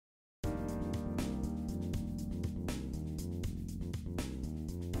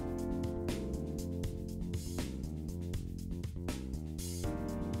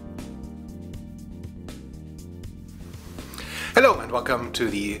Hello and welcome to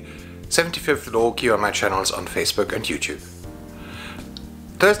the 75th vlog here on my channels on Facebook and YouTube.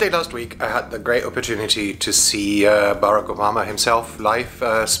 Thursday last week I had the great opportunity to see Barack Obama himself live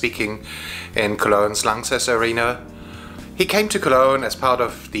speaking in Cologne's Lanxess Arena. He came to Cologne as part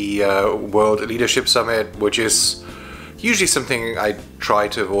of the World Leadership Summit, which is usually something I try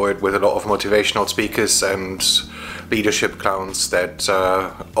to avoid with a lot of motivational speakers and leadership clowns that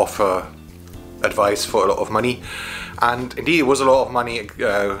offer advice for a lot of money. And indeed it was a lot of money.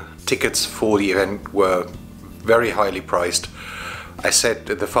 Tickets for the event were very highly priced. I said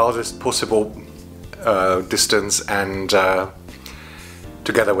the farthest possible distance, and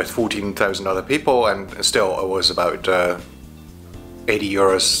together with 14,000 other people, and still it was about 80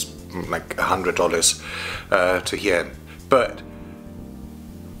 euros, like $100 to hear him. But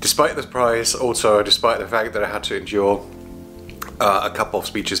despite the price, also despite the fact that I had to endure a couple of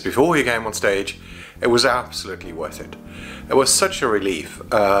speeches before he came on stage, it was absolutely worth it. It was such a relief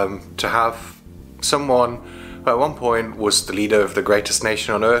to have someone who at one point was the leader of the greatest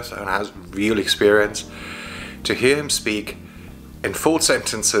nation on earth and has real experience, to hear him speak in full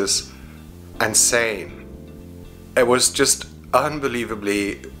sentences and sane. It was just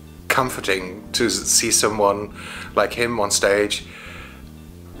unbelievably comforting to see someone like him on stage,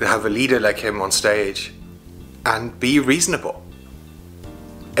 have a leader like him on stage, and be reasonable.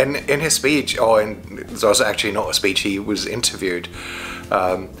 And in his speech, it was actually not a speech, he was interviewed,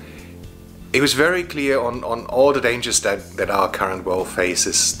 he was very clear on all the dangers that our current world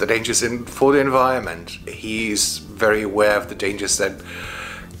faces, the dangers for the environment. He's very aware of the dangers that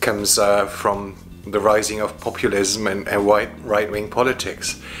comes from the rising of populism and right-wing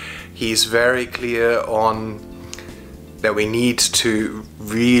politics. He's very clear on that we need to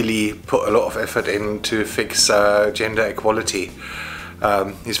really put a lot of effort in to fix gender equality.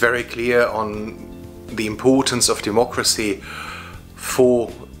 He's very clear on the importance of democracy for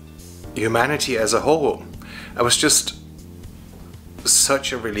humanity as a whole. It was just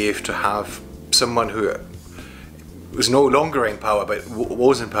such a relief to have someone who was no longer in power but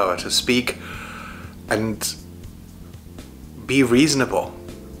was in power to speak and be reasonable,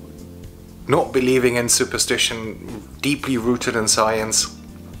 not believing in superstition, deeply rooted in science.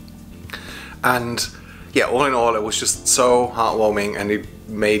 And yeah, all in all, it was just so heartwarming, and it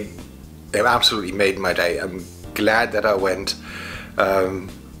absolutely made my day. I'm glad that I went. I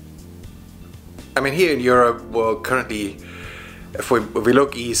mean, here in Europe, well, currently, if we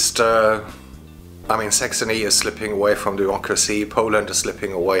look east, I mean, Saxony is slipping away from democracy, Poland is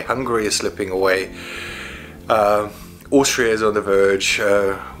slipping away, Hungary is slipping away, Austria is on the verge,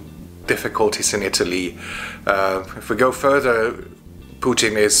 difficulties in Italy. If we go further,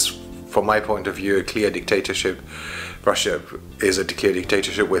 Putin is, from my point of view, a clear dictatorship. Russia is a clear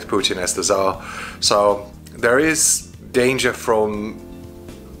dictatorship with Putin as the Tsar. So there is danger from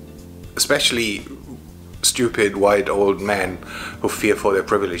especially stupid white old men who fear for their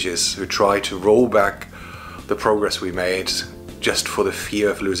privileges, who try to roll back the progress we made just for the fear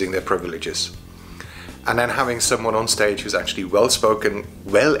of losing their privileges. And then having someone on stage who's actually well-spoken,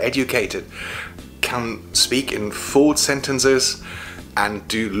 well-educated, can speak in full sentences and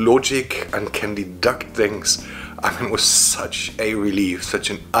do logic and can deduct things. I mean, it was such a relief, such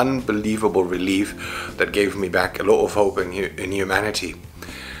an unbelievable relief that gave me back a lot of hope in humanity.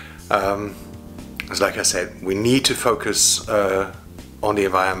 As like I said, we need to focus on the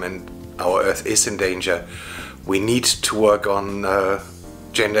environment. Our Earth is in danger. We need to work on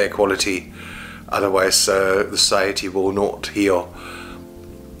gender equality, otherwise the society will not heal.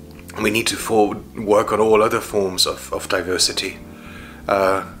 We need to work on all other forms of diversity.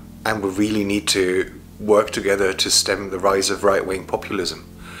 And we really need to work together to stem the rise of right-wing populism.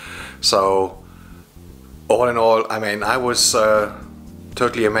 So, all in all, I mean, I was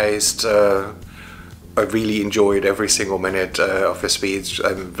totally amazed. I really enjoyed every single minute of his speech.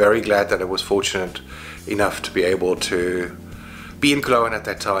 I'm very glad that I was fortunate enough to be able to be in Cologne at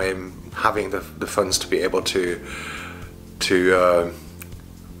that time, having the funds to be able to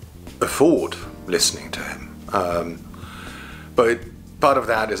afford listening to him. But part of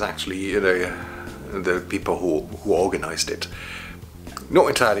that is actually the people who organized it. Not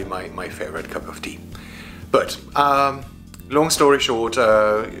entirely my favorite cup of tea. But long story short,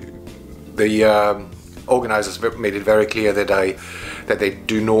 the organizers made it very clear that they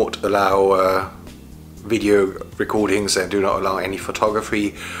do not allow video recordings and do not allow any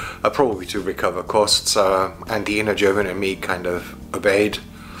photography, probably to recover costs, and the inner German in me kind of obeyed.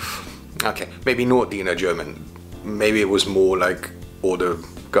 Okay, maybe not the inner German, maybe it was more like all the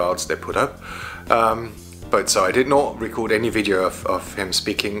guards they put up. But so I did not record any video of him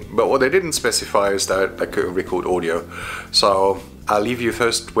speaking, but what they didn't specify is that I could record audio. So I'll leave you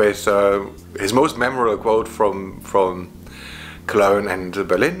first with his most memorable quote from Cologne and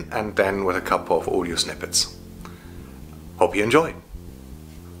Berlin, and then with a couple of audio snippets. Hope you enjoy.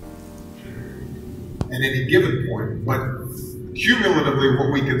 At any given point, but cumulatively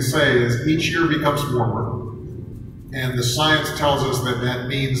what we can say is each year becomes warmer, and the science tells us that that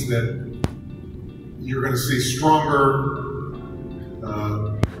means that you're going to see stronger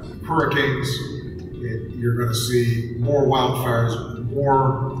hurricanes, you're going to see more wildfires,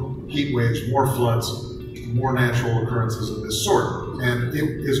 more heat waves, more floods, more natural occurrences of this sort. And it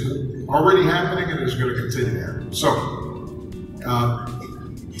is already happening and is going to continue to happen. So,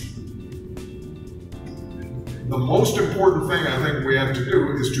 the most important thing I think we have to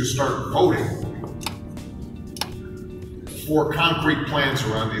do is to start voting for concrete plans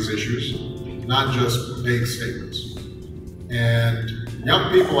around these issues, not just vague statements. And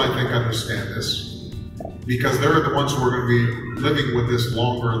young people, I think, understand this because they're the ones who are going to be living with this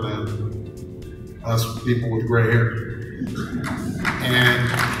longer than us people with gray hair. And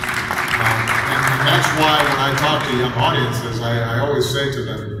that's why when I talk to young audiences, I always say to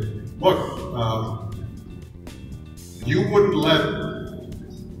them, look, you wouldn't let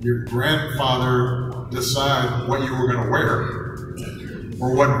your grandfather decide what you were going to wear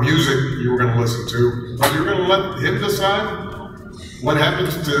or what music you were going to listen to, but you're going to let him decide what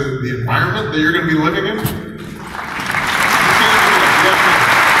happens to the environment that you're going to be living in?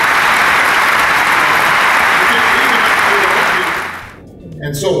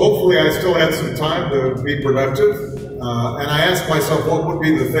 And so hopefully I still had some time to be productive, and I asked myself what would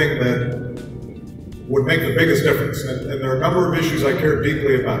be the thing that would make the biggest difference. And there are a number of issues I care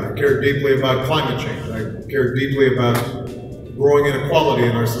deeply about. I care deeply about climate change. I care deeply about growing inequality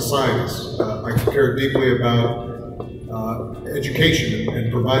in our societies. I care deeply about education and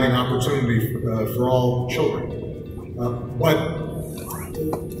providing opportunity for all children. But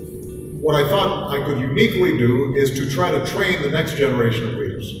what I thought I could uniquely do is to try to train the next generation of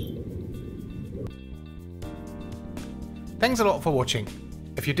leaders. Thanks a lot for watching.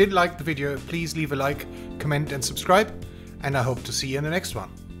 If you did like the video, please leave a like, comment and subscribe, and I hope to see you in the next one.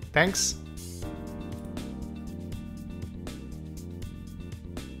 Thanks.